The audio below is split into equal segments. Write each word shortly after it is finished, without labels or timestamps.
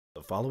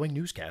The following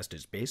newscast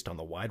is based on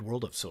the wide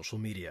world of social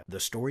media. The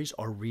stories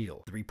are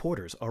real. The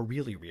reporters are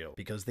really real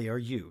because they are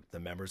you, the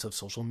members of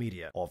social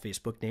media. All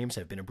Facebook names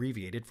have been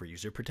abbreviated for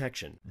user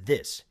protection.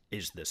 This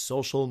is the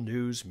Social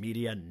News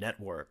Media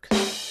Network.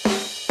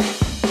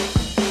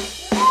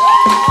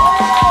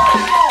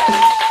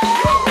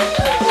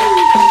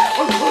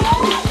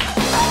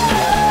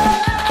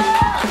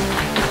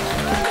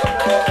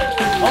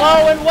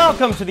 Hello and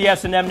welcome to the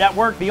SNM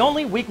Network, the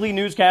only weekly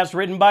newscast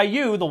written by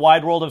you, the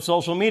wide world of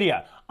social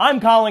media. I'm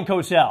Colin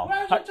Cosell.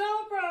 Where's your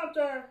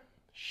teleprompter?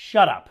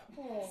 Shut up.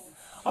 Oh.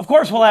 Of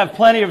course, we'll have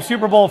plenty of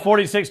Super Bowl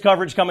 46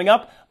 coverage coming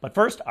up, but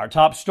first, our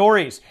top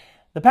stories.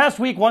 The past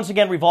week once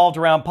again revolved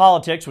around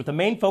politics, with the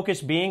main focus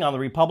being on the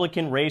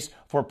Republican race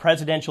for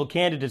presidential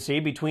candidacy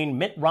between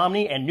Mitt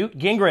Romney and Newt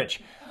Gingrich.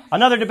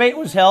 Another debate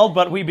was held,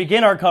 but we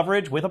begin our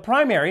coverage with a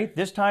primary,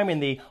 this time in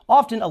the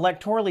often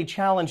electorally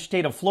challenged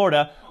state of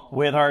Florida,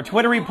 with our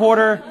Twitter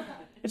reporter,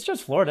 it's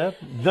just Florida,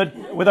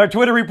 with our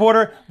Twitter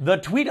reporter, the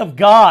tweet of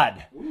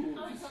God.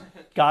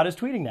 God is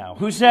tweeting now,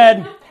 who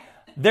said,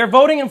 "They're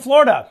voting in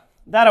Florida.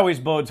 That always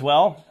bodes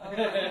well."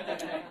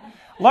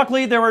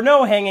 Luckily, there were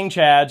no hanging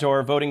chads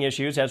or voting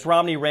issues as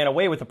Romney ran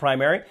away with the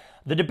primary.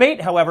 The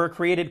debate, however,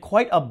 created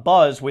quite a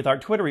buzz with our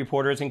Twitter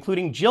reporters,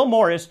 including Jill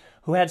Morris,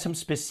 who had some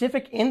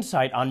specific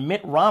insight on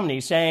Mitt Romney,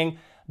 saying,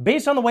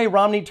 based on the way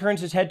Romney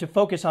turns his head to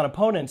focus on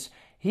opponents,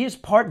 he is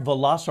part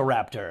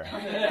velociraptor.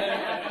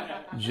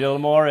 Jill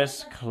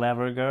Morris,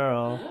 clever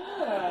girl.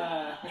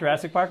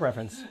 Jurassic Park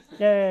reference.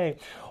 Yay.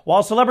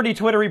 While celebrity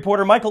Twitter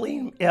reporter Michael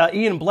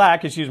Ian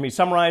Black,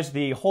 summarized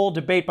the whole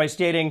debate by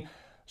stating,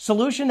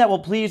 "Solution that will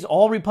please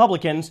all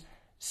Republicans,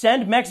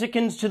 send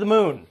Mexicans to the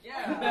moon."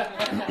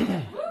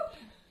 Yeah.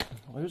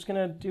 Who's going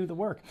to do the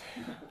work?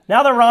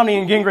 Now that Romney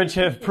and Gingrich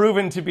have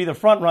proven to be the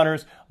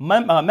frontrunners,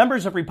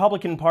 members of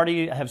Republican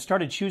Party have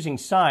started choosing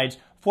sides.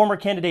 Former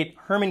candidate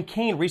Herman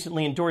Cain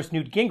recently endorsed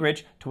Newt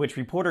Gingrich, to which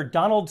reporter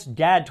Donald's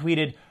dad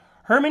tweeted,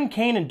 "Herman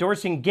Cain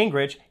endorsing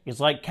Gingrich is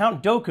like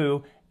Count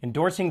Dooku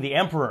endorsing the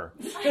Emperor."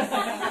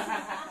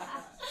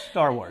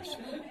 Star Wars.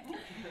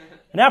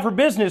 Now for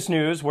business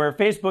news, where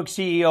Facebook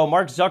CEO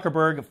Mark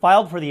Zuckerberg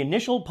filed for the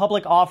initial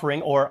public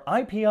offering, or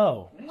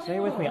IPO. Say it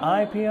with me,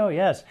 IPO,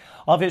 yes,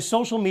 of his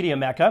social media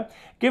mecca.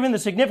 Given the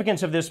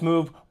significance of this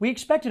move, we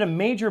expected a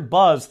major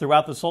buzz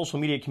throughout the social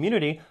media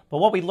community, but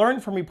what we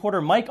learned from reporter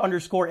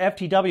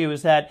Mike_FTW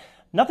is that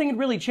nothing had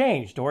really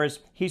changed, or as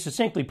he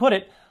succinctly put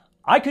it,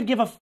 I could give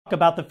a fuck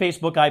about the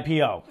Facebook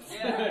IPO.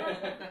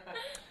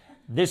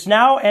 This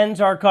now ends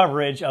our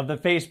coverage of the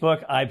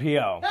Facebook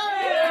IPO.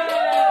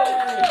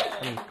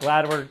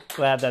 We're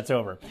glad that's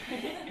over.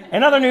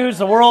 In other news,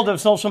 the world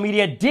of social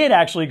media did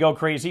actually go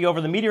crazy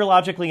over the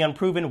meteorologically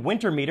unproven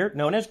winter meter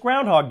known as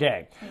Groundhog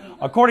Day.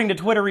 According to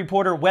Twitter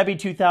reporter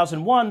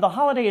Webby2001, the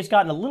holiday has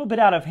gotten a little bit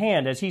out of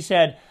hand, as he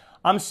said,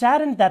 "I'm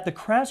saddened that the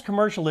crass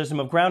commercialism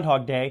of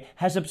Groundhog Day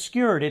has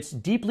obscured its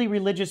deeply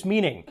religious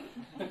meaning.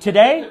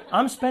 Today,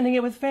 I'm spending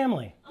it with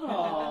family."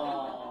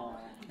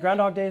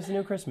 Groundhog Day is the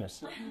new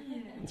Christmas.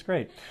 It's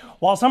great.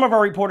 While some of our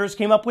reporters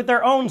came up with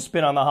their own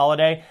spin on the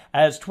holiday,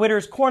 as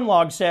Twitter's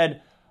Cornlog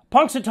said,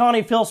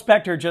 Punxsutawney Phil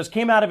Spector just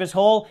came out of his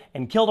hole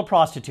and killed a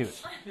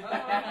prostitute.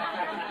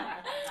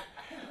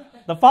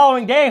 The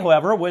following day,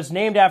 however, was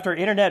named after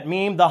internet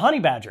meme The Honey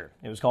Badger.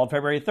 It was called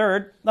February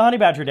 3rd, the Honey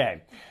Badger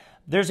Day.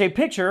 There's a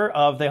picture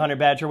of the Honey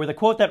Badger with a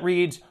quote that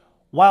reads,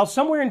 "While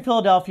somewhere in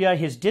Philadelphia,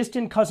 his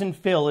distant cousin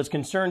Phil is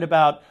concerned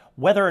about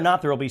whether or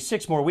not there will be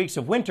 6 more weeks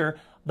of winter,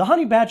 the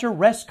Honey Badger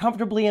rests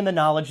comfortably in the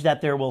knowledge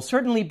that there will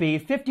certainly be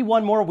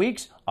 51 more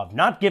weeks of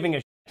not giving a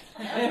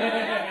shit."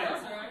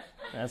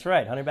 That's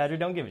right, Honey Badger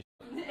don't give a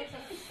shit.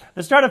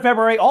 The start of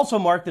February also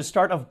marked the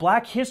start of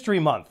Black History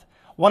Month.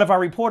 One of our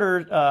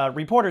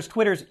reporters,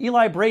 Twitter's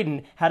Eli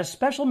Braden, had a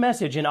special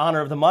message in honor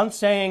of the month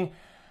saying,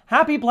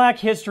 "Happy Black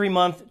History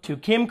Month to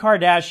Kim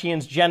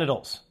Kardashian's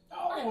genitals."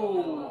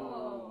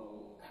 Oh.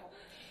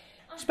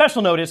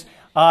 Special notice,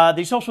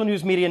 the Social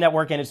News Media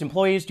Network and its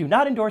employees do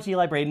not endorse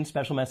Eli Braden's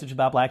special message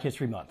about Black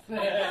History Month.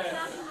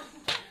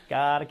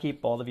 Gotta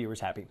keep all the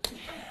viewers happy.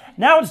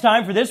 Now it's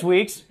time for this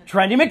week's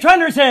Trendy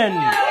McTrenderson.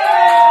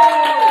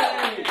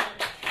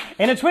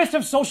 In a twist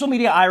of social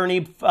media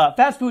irony,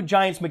 fast food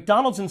giants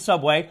McDonald's and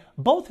Subway,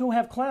 both who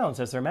have clowns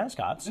as their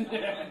mascots,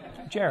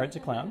 Jared's a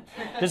clown,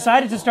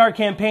 decided to start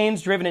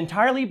campaigns driven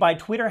entirely by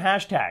Twitter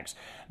hashtags.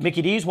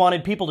 Mickey D's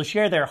wanted people to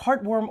share their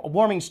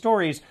heartwarming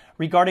stories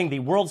regarding the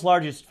world's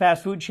largest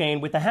fast food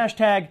chain with the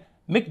hashtag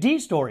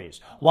McDStories,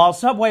 while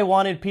Subway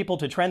wanted people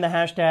to trend the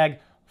hashtag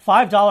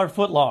 $5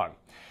 footlong.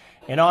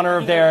 In honor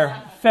of their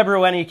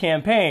February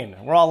campaign.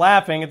 We're all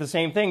laughing at the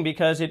same thing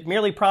because it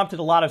merely prompted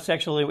a lot of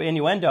sexual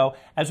innuendo,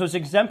 as was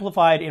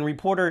exemplified in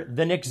reporter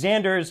The Nick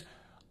Xander's,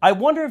 "I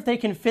wonder if they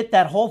can fit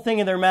that whole thing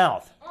in their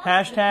mouth.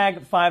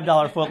 Hashtag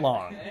 $5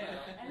 footlong."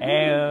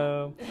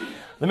 Ayo.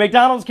 The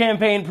McDonald's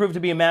campaign proved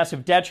to be a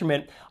massive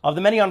detriment. Of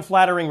the many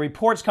unflattering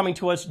reports coming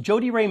to us,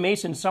 Jody Ray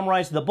Mason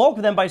summarized the bulk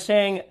of them by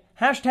saying,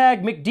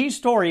 hashtag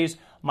McDStories,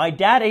 "My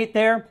dad ate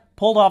there,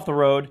 pulled off the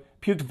road,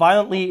 puked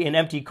violently in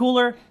empty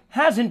cooler,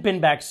 hasn't been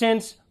back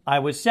since, I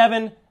was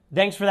 7,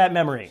 Thanks for that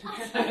memory.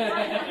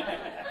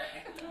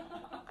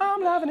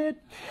 I'm loving it.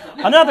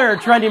 Another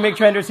trendy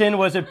McTrenderson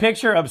was a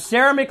picture of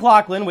Sarah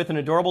McLachlan with an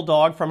adorable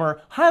dog from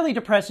her highly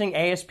depressing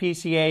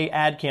ASPCA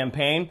ad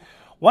campaign.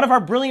 One of our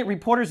brilliant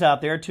reporters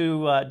out there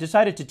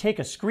decided to take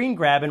a screen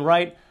grab and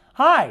write,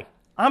 "Hi,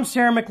 I'm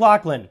Sarah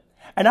McLachlan,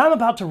 and I'm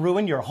about to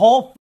ruin your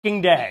whole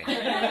f***ing day."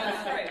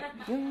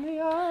 In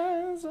the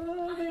eyes of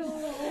the...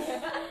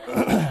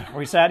 Are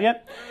we sad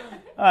yet?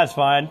 That's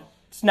fine.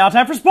 It's now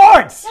time for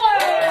sports!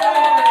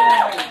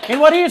 In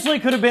what easily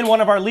could have been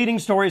one of our leading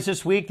stories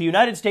this week, the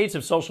United States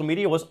of social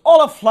media was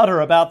all aflutter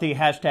about the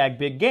hashtag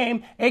big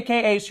game,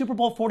 aka Super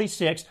Bowl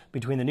 46,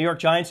 between the New York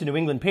Giants and New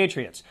England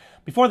Patriots.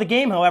 Before the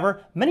game,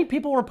 however, many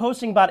people were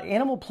posting about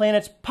Animal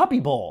Planet's Puppy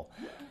Bowl.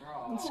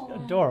 It's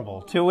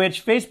adorable. To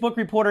which Facebook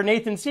reporter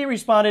Nathan C.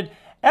 responded,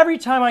 "Every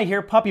time I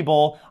hear Puppy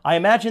Bowl, I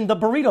imagine the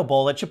Burrito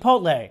Bowl at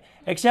Chipotle,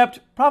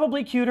 except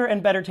probably cuter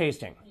and better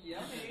tasting."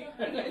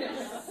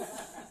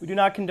 We do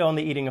not condone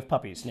the eating of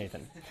puppies,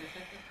 Nathan.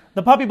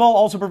 The Puppy Bowl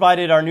also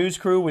provided our news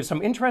crew with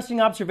some interesting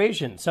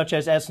observations, such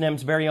as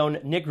SNM's very own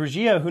Nick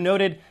Regia, who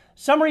noted,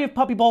 "Summary of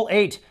Puppy Bowl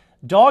 8,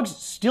 dogs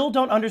still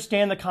don't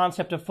understand the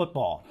concept of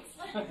football."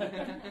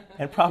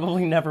 And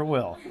probably never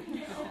will.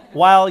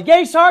 While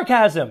Yay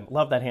Sarcasm,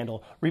 love that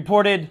handle,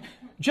 reported,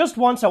 "Just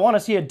once I want to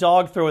see a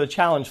dog throw a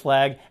challenge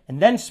flag and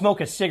then smoke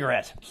a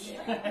cigarette."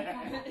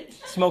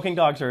 Smoking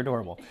dogs are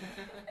adorable.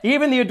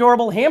 Even the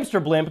adorable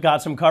hamster blimp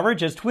got some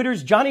coverage as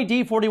Twitter's Johnny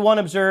D41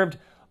 observed,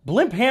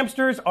 "Blimp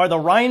hamsters are the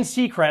Ryan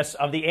Seacrest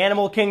of the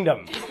animal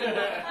kingdom."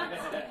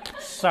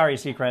 Sorry,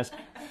 Seacrest.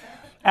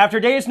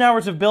 After days and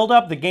hours of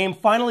build-up, the game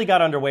finally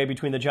got underway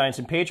between the Giants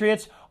and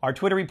Patriots. Our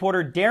Twitter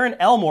reporter Darren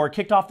Elmore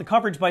kicked off the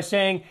coverage by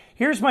saying,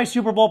 "Here's my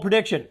Super Bowl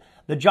prediction.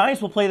 The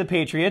Giants will play the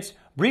Patriots,"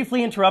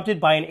 briefly interrupted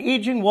by an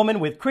aging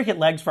woman with cricket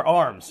legs for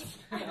arms.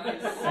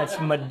 That's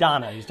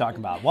Madonna he's talking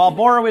about. While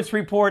Borowitz's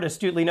report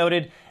astutely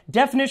noted,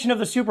 definition of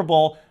the Super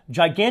Bowl,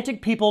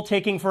 gigantic people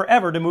taking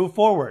forever to move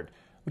forward,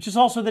 which is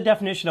also the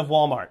definition of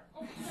Walmart.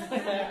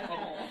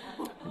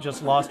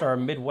 Just lost our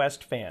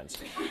Midwest fans.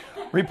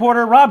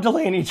 Reporter Rob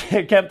Delaney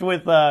kept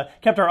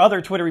our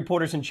other Twitter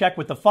reporters in check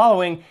with the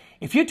following: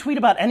 "If you tweet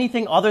about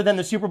anything other than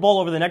the Super Bowl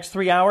over the next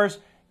 3 hours,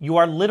 you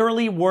are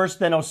literally worse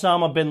than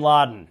Osama bin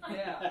Laden."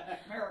 Yeah,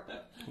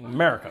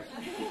 America.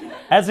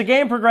 As the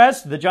game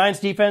progressed, the Giants'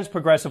 defense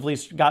progressively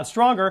got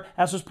stronger,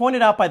 as was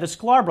pointed out by the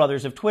Sklar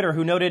brothers of Twitter,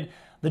 who noted,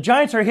 "The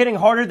Giants are hitting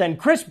harder than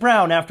Chris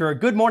Brown after a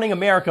Good Morning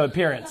America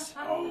appearance."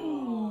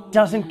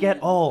 Doesn't get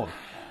old.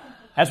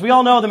 As we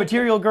all know, the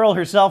material girl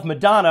herself,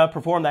 Madonna,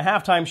 performed the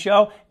halftime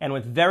show and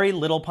with very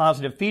little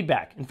positive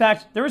feedback. In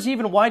fact, there was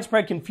even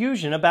widespread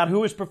confusion about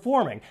who was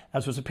performing,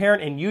 as was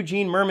apparent in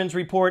Eugene Merman's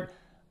report,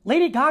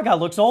 "Lady Gaga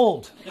looks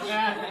old."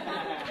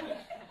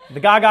 The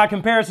Gaga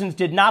comparisons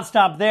did not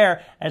stop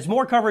there, as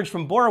more coverage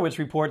from Borowitz's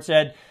report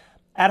said,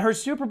 "At her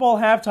Super Bowl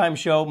halftime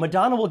show,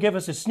 Madonna will give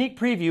us a sneak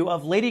preview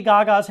of Lady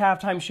Gaga's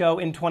halftime show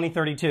in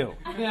 2032.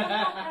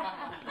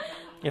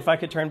 If I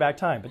could turn back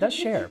time, but that's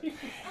Cher.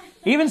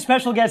 Even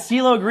special guest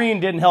CeeLo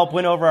Green didn't help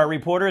win over our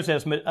reporters,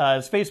 as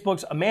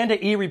Facebook's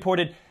Amanda E.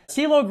 reported,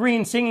 "CeeLo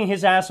Green singing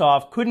his ass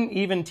off couldn't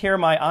even tear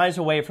my eyes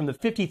away from the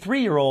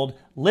 53-year-old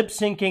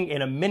lip-syncing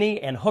in a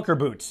mini and hooker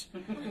boots."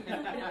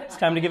 It's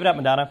time to give it up,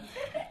 Madonna.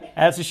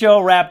 As the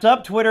show wrapped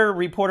up, Twitter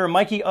reporter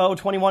Mikey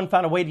O21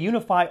 found a way to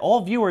unify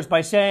all viewers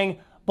by saying,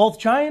 "Both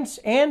Giants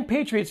and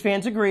Patriots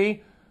fans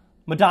agree,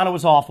 Madonna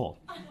was awful."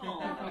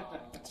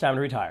 It's time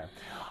to retire.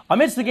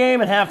 Amidst the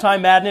game and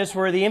halftime madness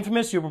were the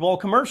infamous Super Bowl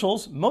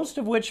commercials, most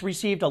of which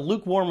received a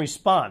lukewarm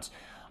response.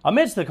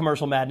 Amidst the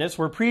commercial madness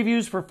were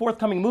previews for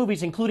forthcoming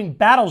movies, including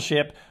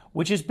Battleship,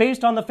 which is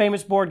based on the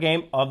famous board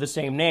game of the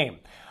same name.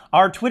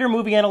 Our Twitter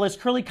movie analyst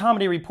Curly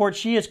Comedy reports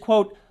she is,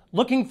 quote,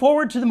 "looking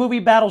forward to the movie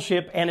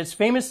Battleship and its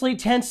famously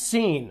tense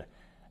scene.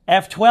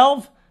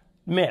 F12,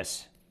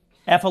 miss.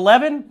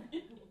 F11,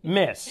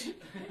 miss.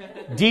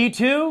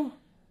 D2,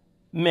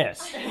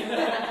 miss."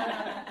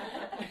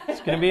 It's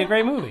going to be a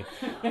great movie.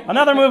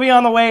 Another movie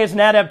on the way is an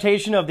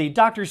adaptation of the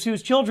Dr.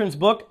 Seuss children's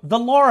book, The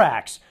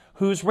Lorax,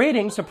 whose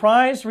rating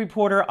surprised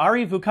reporter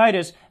Ari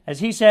Vukaitis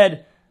as he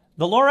said,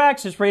 "The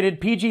Lorax is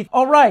rated PG.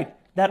 Oh, right,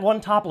 that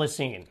one topless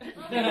scene."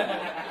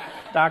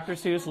 Dr.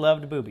 Seuss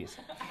loved boobies.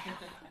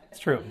 It's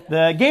true.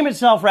 The game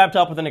itself wrapped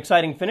up with an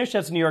exciting finish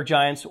as the New York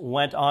Giants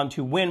went on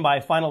to win by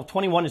a final of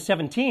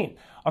 21-17.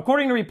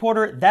 According to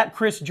reporter That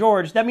Chris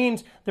George, that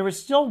means there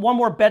was still one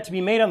more bet to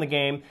be made on the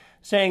game,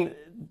 saying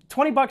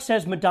 $20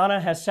 says Madonna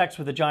has sex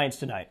with the Giants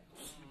tonight.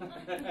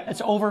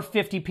 That's over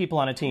 50 people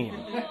on a team.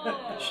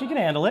 She can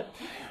handle it.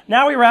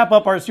 Now we wrap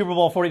up our Super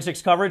Bowl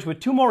 46 coverage with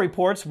two more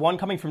reports, one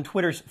coming from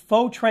Twitter's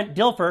faux Trent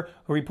Dilfer,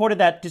 who reported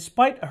that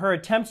despite her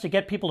attempts to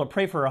get people to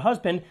pray for her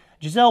husband,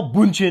 Gisele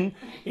Bündchen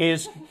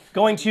is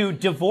going to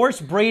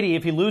divorce Brady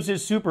if he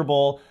loses Super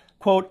Bowl.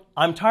 Quote,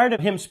 "I'm tired of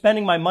him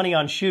spending my money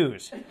on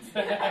shoes."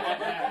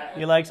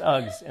 He likes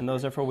Uggs, and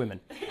those are for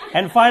women.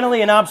 And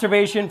finally, an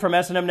observation from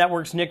SNM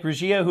Network's Nick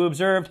Regia, who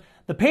observed,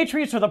 "The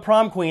Patriots are the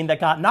prom queen that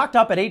got knocked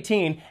up at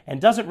 18 and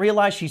doesn't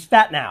realize she's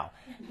fat now.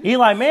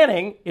 Eli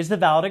Manning is the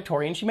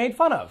valedictorian she made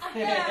fun of.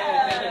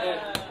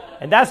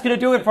 And that's going to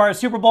do it for our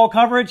Super Bowl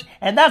coverage,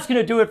 and that's going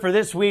to do it for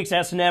this week's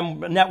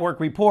SNM Network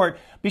Report.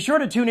 Be sure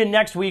to tune in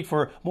next week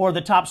for more of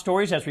the top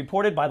stories as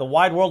reported by the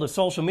wide world of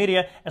social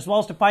media, as well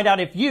as to find out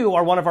if you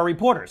are one of our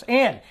reporters.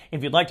 And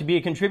if you'd like to be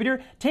a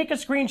contributor, take a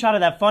screenshot of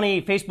that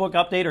funny Facebook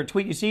update or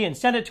tweet you see and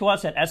send it to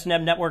us at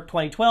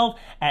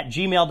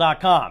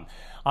snmnetwork2012@gmail.com.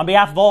 On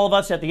behalf of all of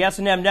us at the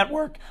SNM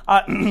Network,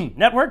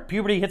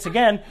 puberty hits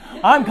again,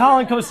 I'm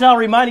Colin Cosell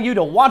reminding you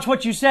to watch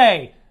what you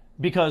say,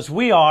 because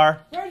we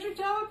are... Where's your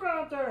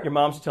teleprompter? Your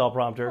mom's a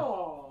teleprompter.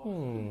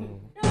 Oh.